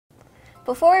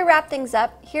Before we wrap things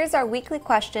up, here's our weekly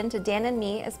question to Dan and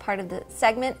me as part of the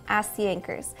segment Ask the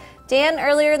Anchors. Dan,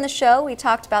 earlier in the show, we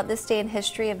talked about this day in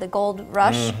history of the gold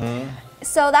rush.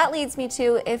 So that leads me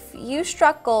to, if you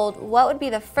struck gold, what would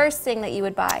be the first thing that you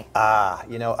would buy?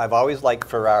 You know, I've always liked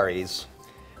Ferraris,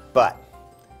 but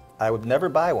I would never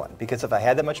buy one because if I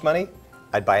had that much money,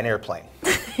 I'd buy an airplane.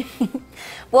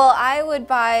 Well, I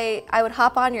would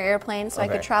hop on your airplane so I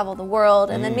could travel the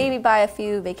world and then maybe buy a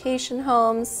few vacation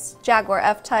homes, Jaguar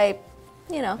F-Type,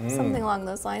 you know, something along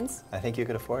those lines. I think you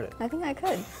could afford it. I think I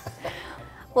could.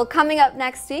 Well, coming up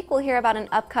next week, we'll hear about an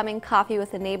upcoming Coffee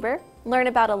with a Neighbor, learn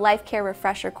about a life care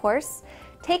refresher course,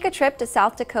 take a trip to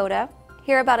South Dakota,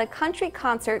 hear about a country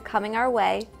concert coming our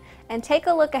way, and take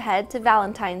a look ahead to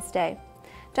Valentine's Day.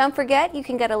 Don't forget, you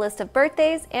can get a list of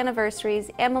birthdays, anniversaries,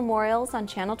 and memorials on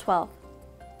Channel 12.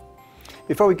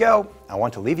 Before we go, I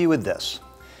want to leave you with this.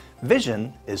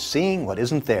 Vision is seeing what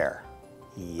isn't there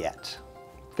yet.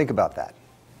 Think about that.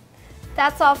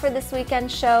 That's all for this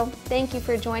weekend's show. Thank you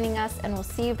for joining us, and we'll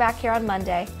see you back here on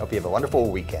Monday. Hope you have a wonderful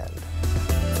weekend.